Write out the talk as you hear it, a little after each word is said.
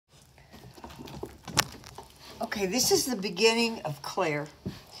Okay, this is the beginning of Clair,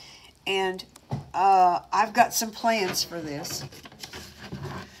 and I've got some plans for this.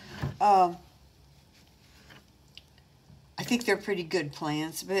 I think they're pretty good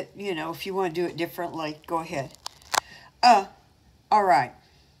plans, but, you know, if you want to do it differently, go ahead. All right.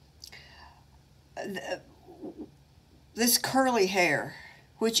 This curly hair,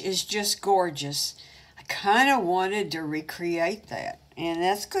 which is just gorgeous, I kind of wanted to recreate that, and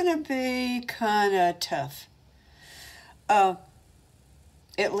that's going to be kind of tough.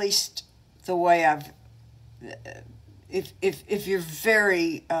 At least the way I've, if you're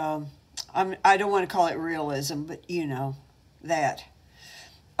very, I don't want to call it realism, but you know, that.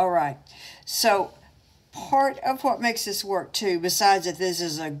 All right, so part of what makes this work too, besides that this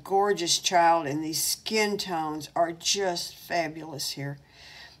is a gorgeous child and these skin tones are just fabulous here,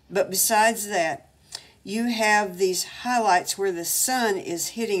 but besides that, you have these highlights where the sun is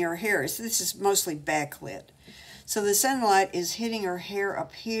hitting her hair. So this is mostly backlit. So the sunlight is hitting her hair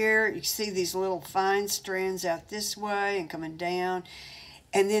up here. You see these little fine strands out this way and coming down.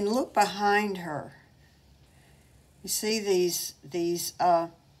 And then look behind her. You see these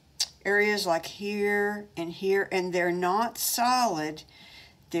areas like here, and they're not solid.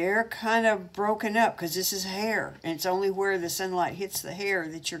 They're kind of broken up because this is hair. And it's only where the sunlight hits the hair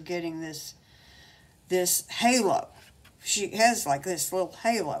that you're getting this halo. She has like this little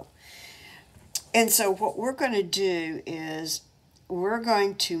halo. And so what we're going to do is we're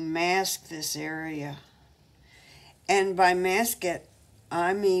going to mask this area. And by mask it,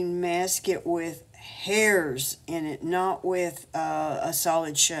 I mean mask it with hairs in it, not with a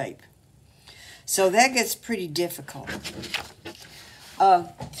solid shape. So that gets pretty difficult.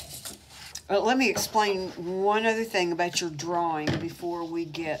 Let me explain one other thing about your drawing before we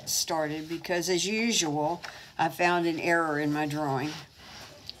get started, because as usual, I found an error in my drawing.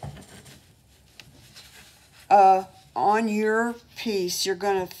 On your piece, you're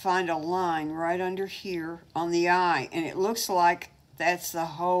going to find a line right under here on the eye, and it looks like that's the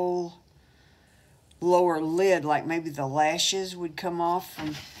whole lower lid, like maybe the lashes would come off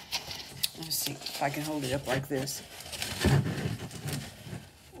from, let's see if I can hold it up like this.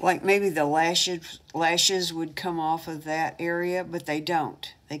 Like maybe the lashes would come off of that area, but they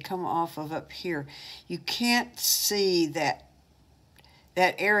don't. They come off of up here. You can't see that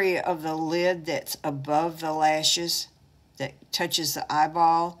area of the lid that's above the lashes that touches the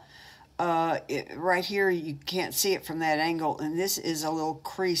eyeball. Right here, you can't see it from that angle, and this is a little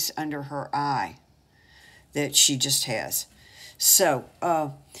crease under her eye that she just has. So,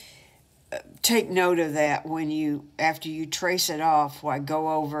 take note of that when after you trace it off, why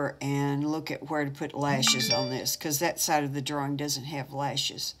go over and look at where to put lashes on this, because that side of the drawing doesn't have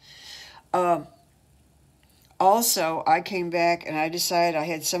lashes. Also, I came back and I decided I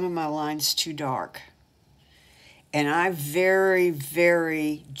had some of my lines too dark. And I very,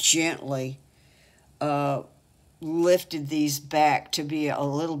 very gently lifted these back to be a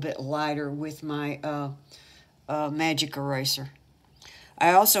little bit lighter with my magic eraser.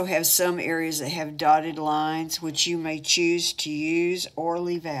 I also have some areas that have dotted lines, which you may choose to use or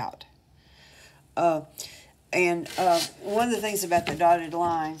leave out. One of the things about the dotted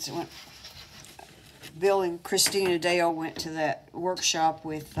lines, when Bill and Christina Dale went to that workshop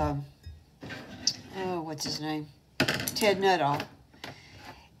with, what's his name? Ted Nuttall.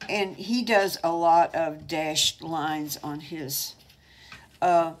 And he does a lot of dashed lines on his.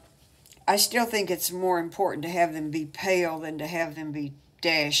 I still think it's more important to have them be pale than to have them be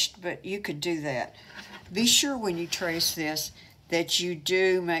dashed, but you could do that. Be sure when you trace this that you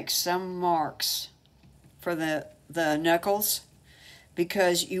do make some marks for the knuckles,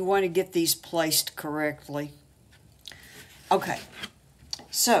 because you want to get these placed correctly. Okay,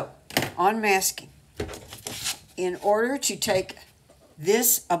 so on masking, in order to take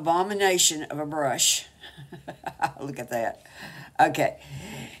this abomination of a brush, look at that, okay,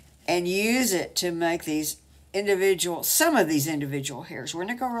 and use it to make these some of these individual hairs. We're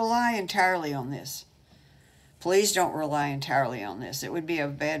not going to rely entirely on this. Please don't rely entirely on this. It would be a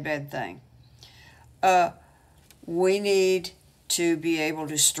bad, bad thing. We need to be able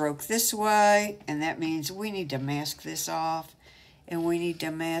to stroke this way, and that means we need to mask this off, and we need to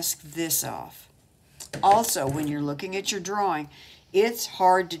mask this off. Also, when you're looking at your drawing, it's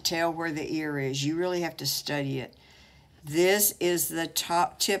hard to tell where the ear is. You really have to study it. This is the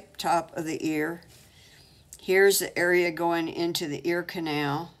top of the ear. Here's the area going into the ear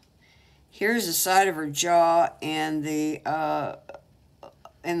canal. Here's the side of her jaw and the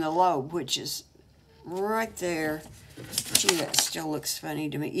lobe, which is right there. Gee, that still looks funny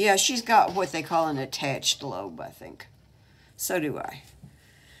to me. Yeah, she's got what they call an attached lobe, I think. So do I.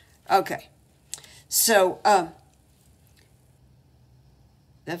 Okay. So,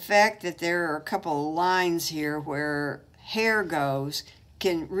 the fact that there are a couple of lines here where hair goes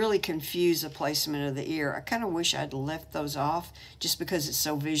can really confuse the placement of the ear. I kind of wish I'd left those off just because it's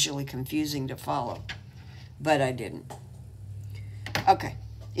so visually confusing to follow, but I didn't. Okay,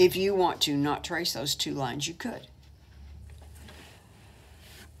 if you want to not trace those two lines, you could.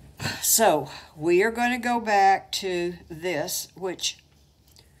 So we are going to go back to this, which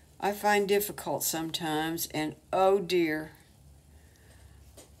I find difficult sometimes, and oh dear,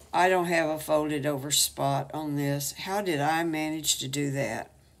 I don't have a folded over spot on this. How did I manage to do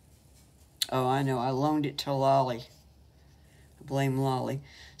that? Oh, I know, I loaned it to Lolly. I blame Lolly.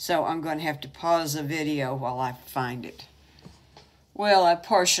 So I'm going to have to pause the video while I find it. Well, I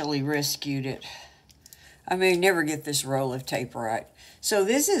partially rescued it. I may never get this roll of tape right. So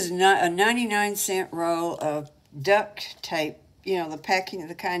this is not a 99-cent roll of duct tape, you know, the packing,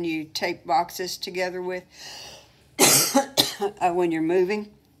 the kind you tape boxes together with when you're moving.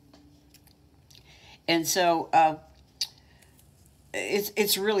 And so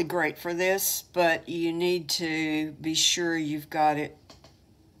it's really great for this, but you need to be sure you've got it,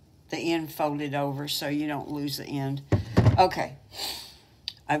 the end folded over so you don't lose the end. Okay,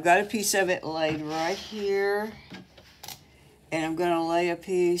 I've got a piece of it laid right here, and I'm going to lay a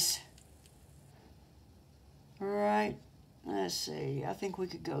piece right, let's see, I think we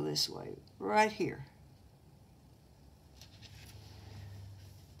could go this way, right here.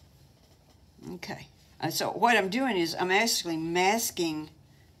 Okay, so what I'm doing is I'm actually masking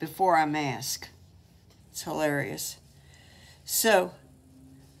before I mask. It's hilarious. So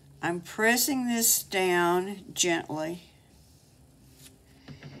I'm pressing this down gently.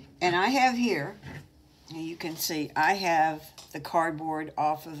 And I have here, you can see, I have the cardboard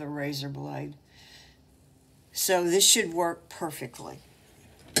off of the razor blade. So this should work perfectly.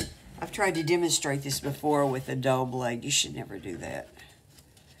 I've tried to demonstrate this before with a dull blade. You should never do that.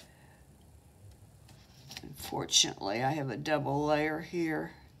 Unfortunately, I have a double layer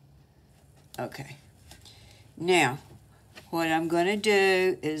here. Okay. Now, what I'm going to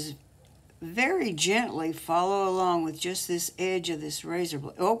do is very gently follow along with just this edge of this razor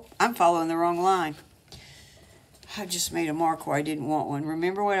blade. Oh, I'm following the wrong line. I just made a mark where I didn't want one.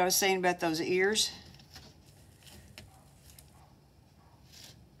 Remember what I was saying about those ears?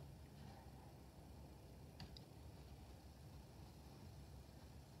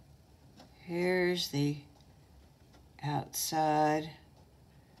 Here's the outside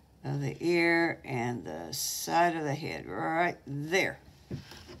of the ear and the side of the head right there.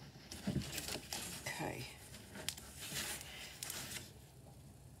 Okay.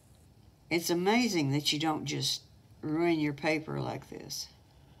 It's amazing that you don't just ruin your paper like this.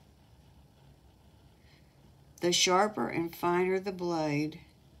 The sharper and finer the blade,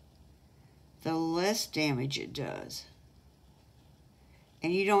 the less damage it does.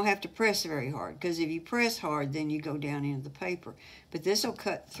 And you don't have to press very hard, because if you press hard, then you go down into the paper. But this will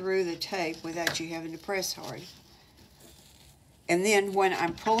cut through the tape without you having to press hard. And then when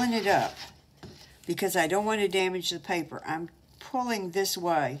I'm pulling it up, because I don't want to damage the paper, I'm pulling this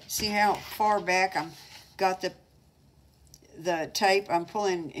way. See how far back I'm got the tape? I'm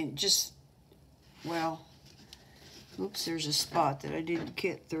pulling in just, well, oops, there's a spot that I didn't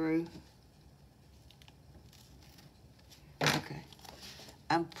get through. Okay.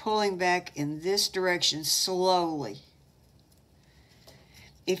 I'm pulling back in this direction slowly.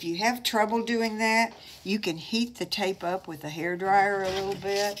 If you have trouble doing that, you can heat the tape up with a hairdryer a little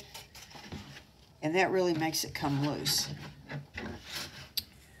bit, and that really makes it come loose.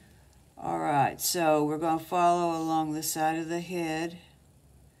 All right, so we're going to follow along the side of the head.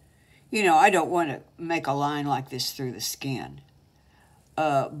 You know, I don't want to make a line like this through the skin,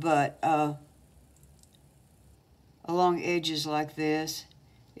 but along edges like this,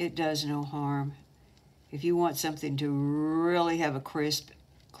 it does no harm. If you want something to really have a crisp,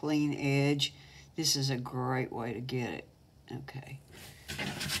 clean edge, this is a great way to get it. Okay.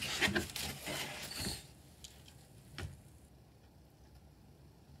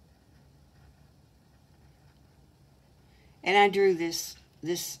 And I drew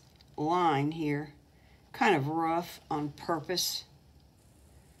this line here kind of rough on purpose.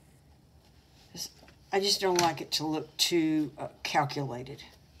 I just don't like it to look too calculated.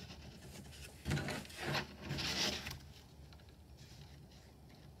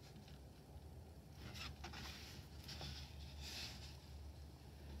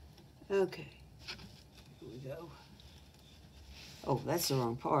 Okay, here we go. Oh, that's the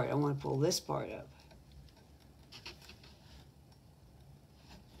wrong part. I want to pull this part up.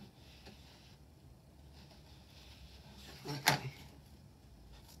 Okay.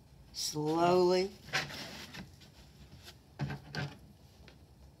 slowly.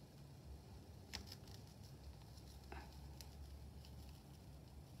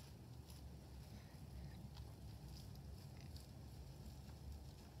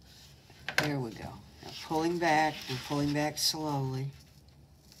 There we go. Now pulling back and pulling back slowly.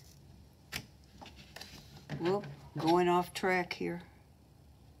 Whoop, going off track here.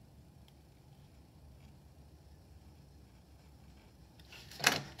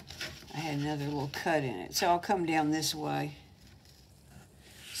 I had another little cut in it, so I'll come down this way.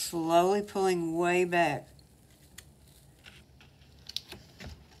 Slowly pulling way back.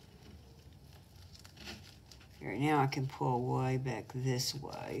 Here, now I can pull way back this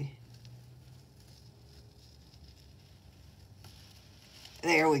way.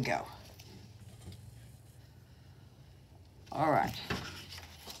 There we go. All right.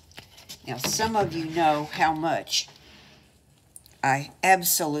 Now, some of you know how much I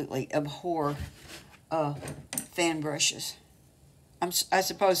absolutely abhor fan brushes. I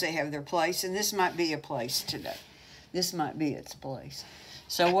suppose they have their place, and this might be a place today. This might be its place.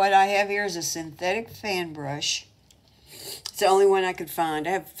 So what I have here is a synthetic fan brush. It's the only one I could find.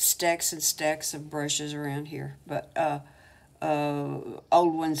 I have stacks and stacks of brushes around here, but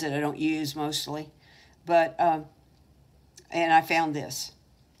old ones that I don't use mostly. But and I found this.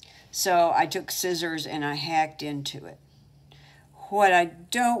 So I took scissors and I hacked into it. What I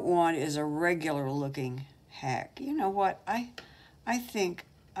don't want is a regular looking hack. You know what? I think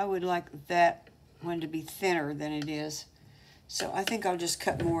I would like that one to be thinner than it is. So I think I'll just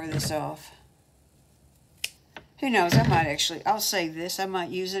cut more of this off. Who knows? I'll save this. I might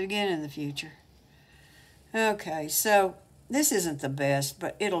use it again in the future. Okay, so this isn't the best,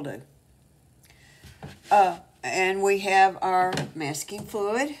 but it'll do. And we have our masking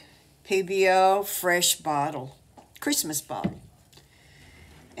fluid, PBO fresh bottle, Christmas bottle,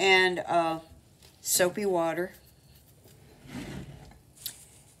 and soapy water,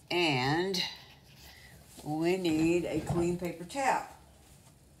 and we need a clean paper towel.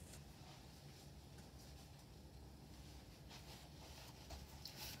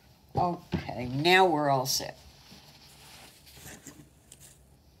 Okay, now we're all set.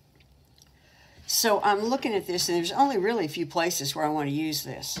 So I'm looking at this, and there's only really a few places where I want to use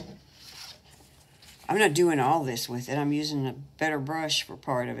this. I'm not doing all this with it. I'm using a better brush for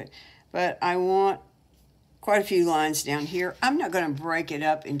part of it. But I want quite a few lines down here. I'm not going to break it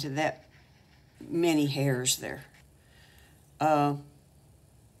up into that many hairs there. And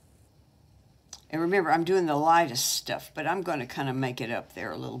remember, I'm doing the lightest stuff, but I'm going to kind of make it up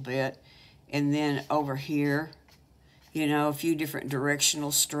there a little bit. And then over here, you know, a few different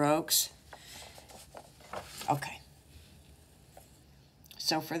directional strokes. Okay.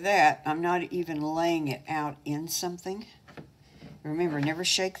 So for that, I'm not even laying it out in something. Remember, never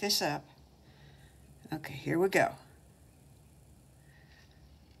shake this up. Okay, here we go.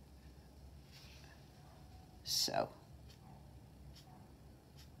 So.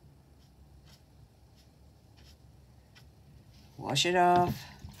 Wash it off.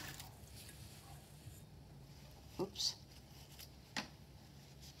 Oops.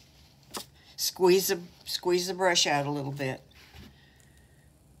 Squeeze the brush out a little bit.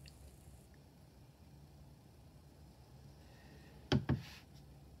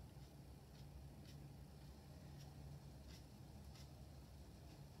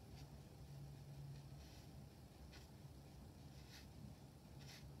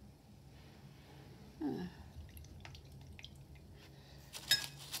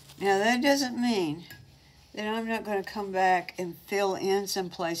 Now that doesn't mean that I'm not going to come back and fill in some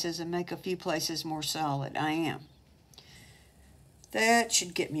places and make a few places more solid. I am. That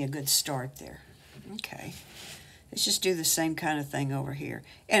should get me a good start there. Okay. Let's just do the same kind of thing over here.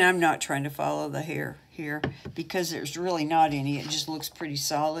 And I'm not trying to follow the hair here because there's really not any. It just looks pretty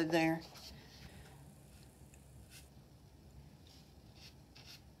solid there.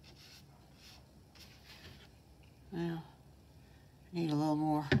 Well, I need a little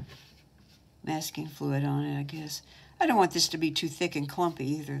more masking fluid on it, I guess. I don't want this to be too thick and clumpy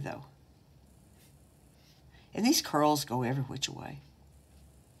either, though. And these curls go every which way.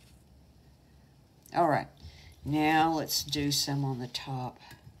 All right, now let's do some on the top.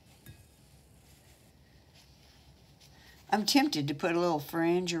 I'm tempted to put a little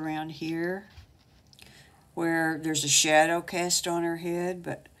fringe around here where there's a shadow cast on her head,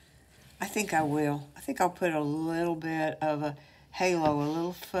 but I think I will. I think I'll put a little bit of a halo a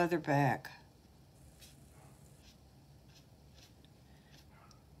little further back.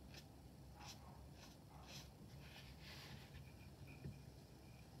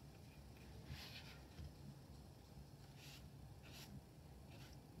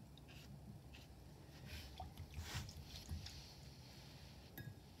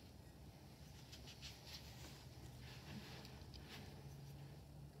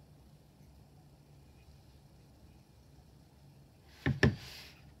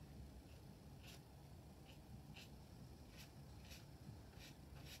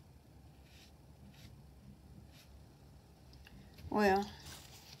 Well,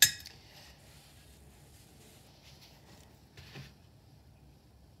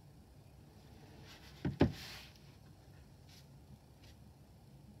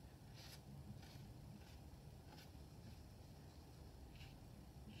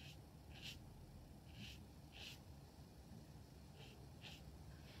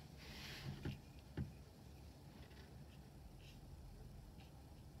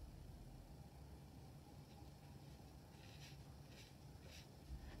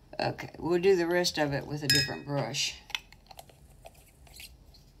 okay, we'll do the rest of it with a different brush.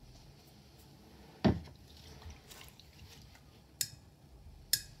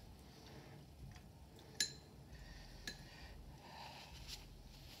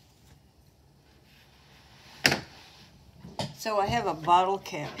 So I have a bottle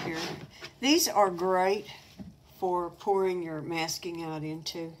cap here. These are great for pouring your masking out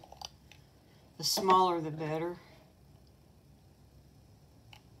into. The smaller the better.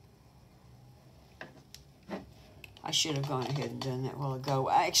 I should have gone ahead and done that a while ago.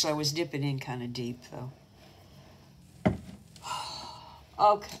 Actually, I was dipping in kind of deep though.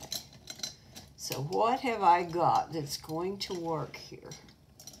 Okay. So what have I got that's going to work here?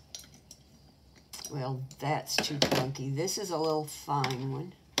 Well, that's too clunky. This is a little fine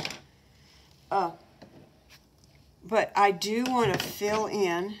one. But I do want to fill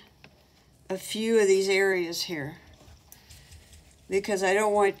in a few of these areas here, because I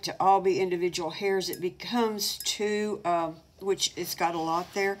don't want it to all be individual hairs. It becomes too, which it's got a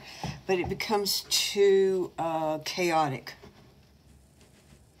lot there, but it becomes too chaotic.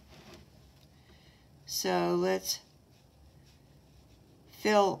 So let's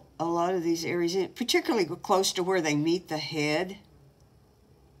fill a lot of these areas in, particularly close to where they meet the head.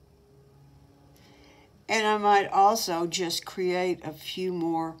 And I might also just create a few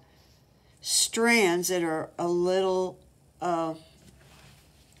more strands that are a little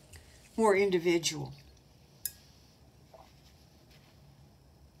more individual.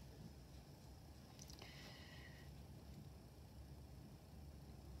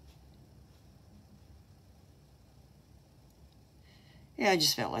 Yeah, I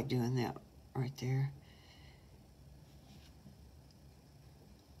just felt like doing that right there.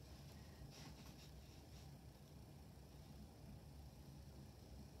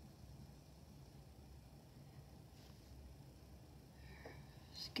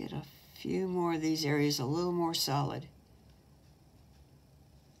 Let's get a few more of these areas a little more solid.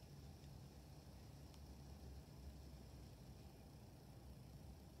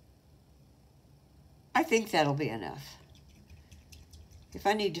 I think that'll be enough. If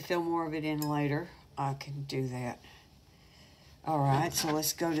I need to fill more of it in later, I can do that. All right, so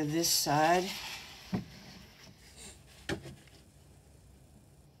let's go to this side.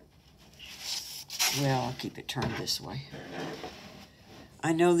 Well, I'll keep it turned this way.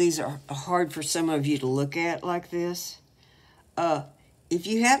 I know these are hard for some of you to look at like this. If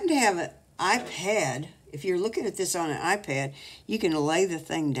you happen to have an iPad, if you're looking at this on an iPad, you can lay the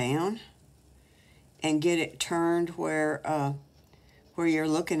thing down and get it turned where you're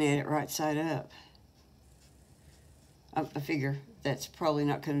looking at it right side up. I figure that's probably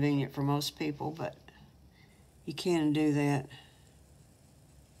not convenient for most people, but you can do that.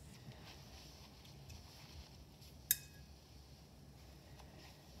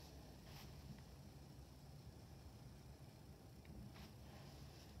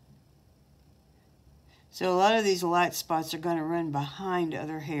 So a lot of these light spots are going to run behind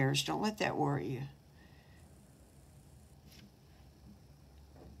other hairs. Don't let that worry you.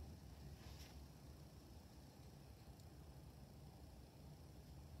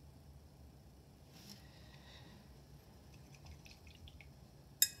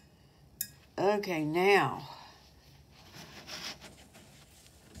 Okay, now,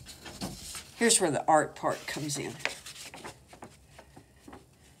 here's where the art part comes in.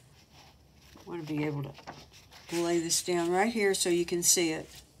 I want to be able to lay this down right here so you can see it.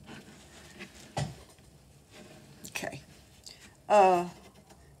 Okay. And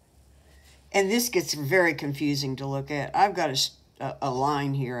this gets very confusing to look at. I've got a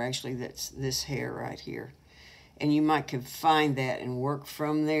line here, actually, that's this hair right here. And you might confine that and work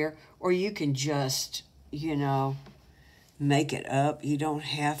from there. Or you can just, you know, make it up. You don't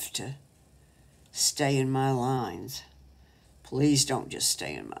have to stay in my lines. Please don't just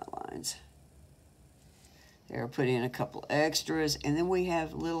stay in my lines. There, put in a couple extras. And then we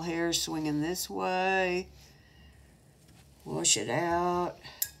have little hairs swinging this way. Wash it out.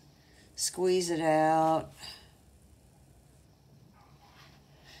 Squeeze it out.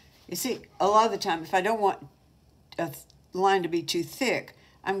 You see, a lot of the time, if I don't want a line to be too thick,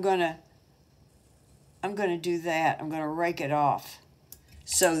 I'm going to I'm going to do that. I'm going to rake it off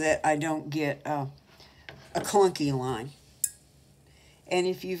so that I don't get a clunky line. And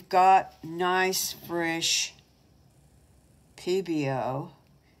if you've got nice, fresh PBO,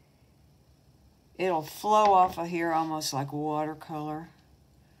 it'll flow off of here almost like watercolor.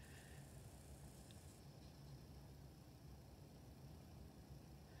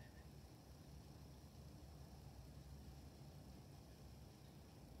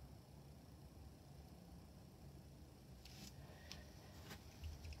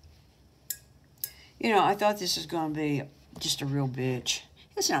 You know, I thought this was going to be just a real bitch.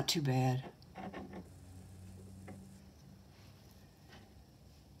 It's not too bad.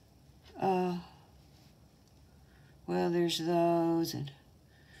 Well, there's those, and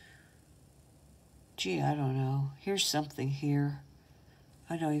gee, I don't know. Here's something here.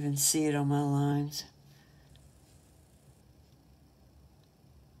 I don't even see it on my lines.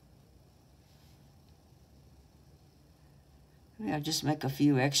 Maybe I'll just make a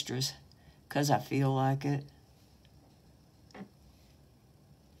few extras because I feel like it.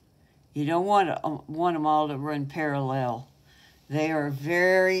 You don't want them all to run parallel. They are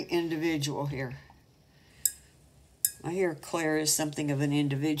very individual here. I hear Claire is something of an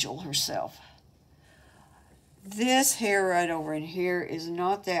individual herself. This hair right over in here is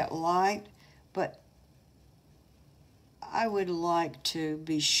not that light, but I would like to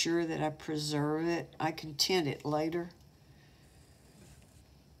be sure that I preserve it. I can tint it later.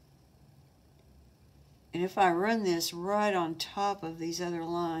 And if I run this right on top of these other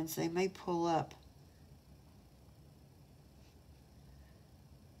lines, they may pull up.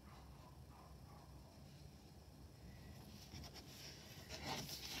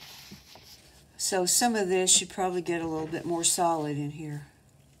 So some of this should probably get a little bit more solid in here.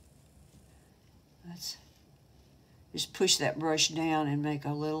 Let's just push that brush down and make a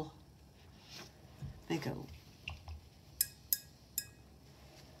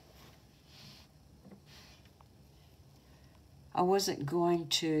I wasn't going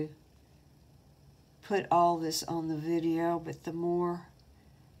to put all this on the video, but the more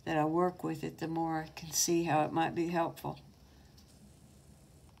that I work with it, the more I can see how it might be helpful.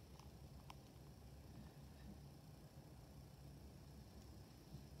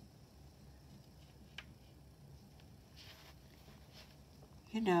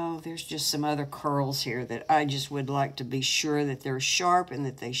 You know, there's just some other curls here that I just would like to be sure that they're sharp and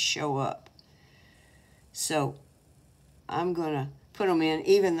that they show up. So I'm going to put them in,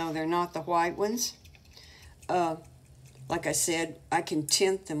 even though they're not the white ones. Like I said, I can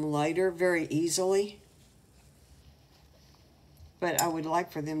tint them later very easily. But I would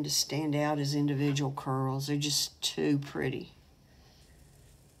like for them to stand out as individual curls. They're just too pretty.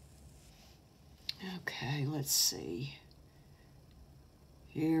 Okay, let's see.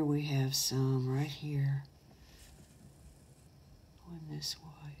 Here we have some right here. Going this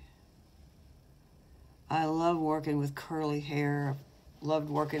way. I love working with curly hair. I've loved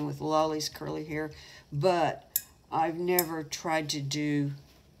working with Lolly's curly hair, but I've never tried to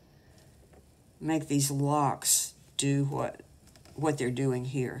make these locks do what they're doing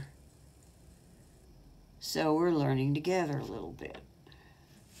here. So we're learning together a little bit.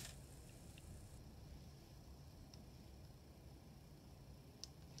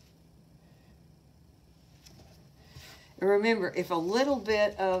 And remember, if a little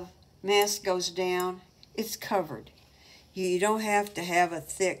bit of mask goes down, it's covered. You don't have to have a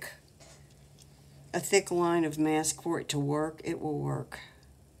thick line of mask for it to work. It will work.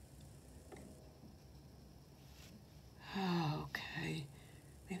 Okay,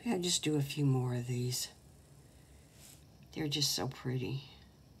 maybe I'll just do a few more of these. They're just so pretty.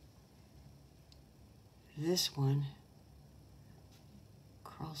 This one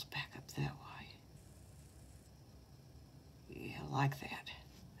curls back up that way. Yeah, I like that.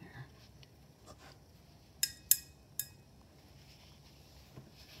 There.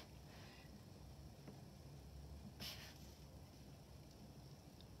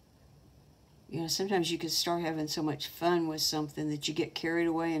 You know, sometimes you can start having so much fun with something that you get carried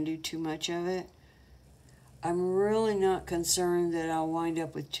away and do too much of it. I'm really not concerned that I'll wind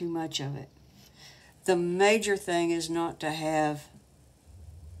up with too much of it. The major thing is not to have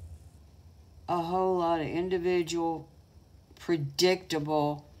a whole lot of individual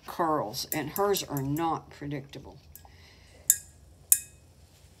predictable curls, and hers are not predictable.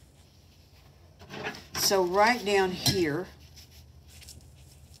 So right down here,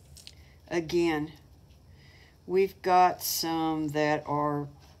 again, we've got some that are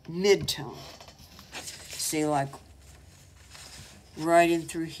mid-tone. See, like right in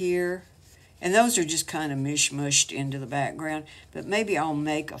through here. And those are just kind of mishmushed into the background, but maybe I'll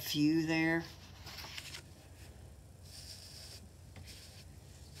make a few there.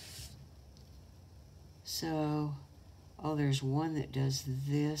 So, oh, there's one that does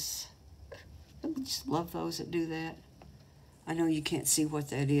this. I just love those that do that. I know you can't see what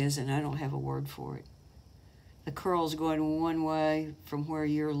that is, and I don't have a word for it. The curl's going one way from where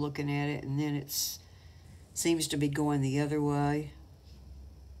you're looking at it, and then it seems to be going the other way.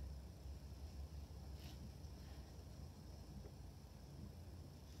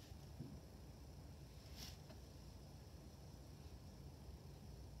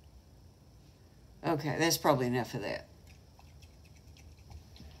 Okay, that's probably enough of that.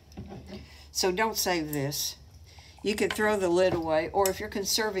 So don't save this. You could throw the lid away, or if you're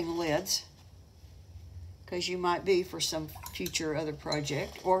conserving lids, because you might be for some future other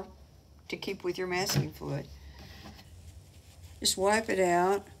project, or to keep with your masking fluid, just wipe it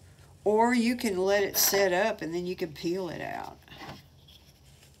out, or you can let it set up and then you can peel it out.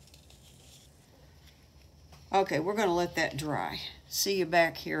 Okay, we're going to let that dry. See you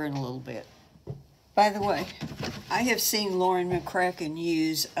back here in a little bit. By the way, I have seen Lauren McCracken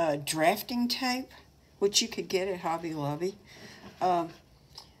use drafting tape, which you could get at Hobby Lobby. And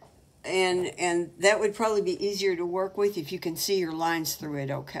that would probably be easier to work with if you can see your lines through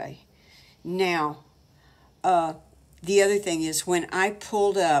it okay. Now, the other thing is when I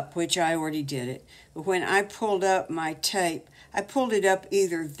pulled up, which I already did it, but when I pulled up my tape, I pulled it up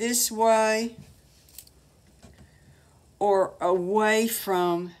either this way or away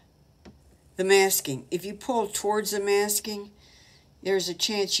from the masking. If you pull towards the masking, there's a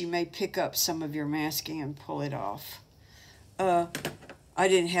chance you may pick up some of your masking and pull it off. I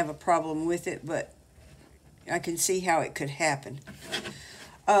didn't have a problem with it, but I can see how it could happen.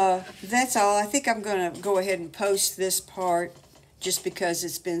 That's all. I think I'm going to go ahead and post this part just because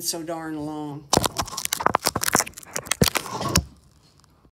it's been so darn long.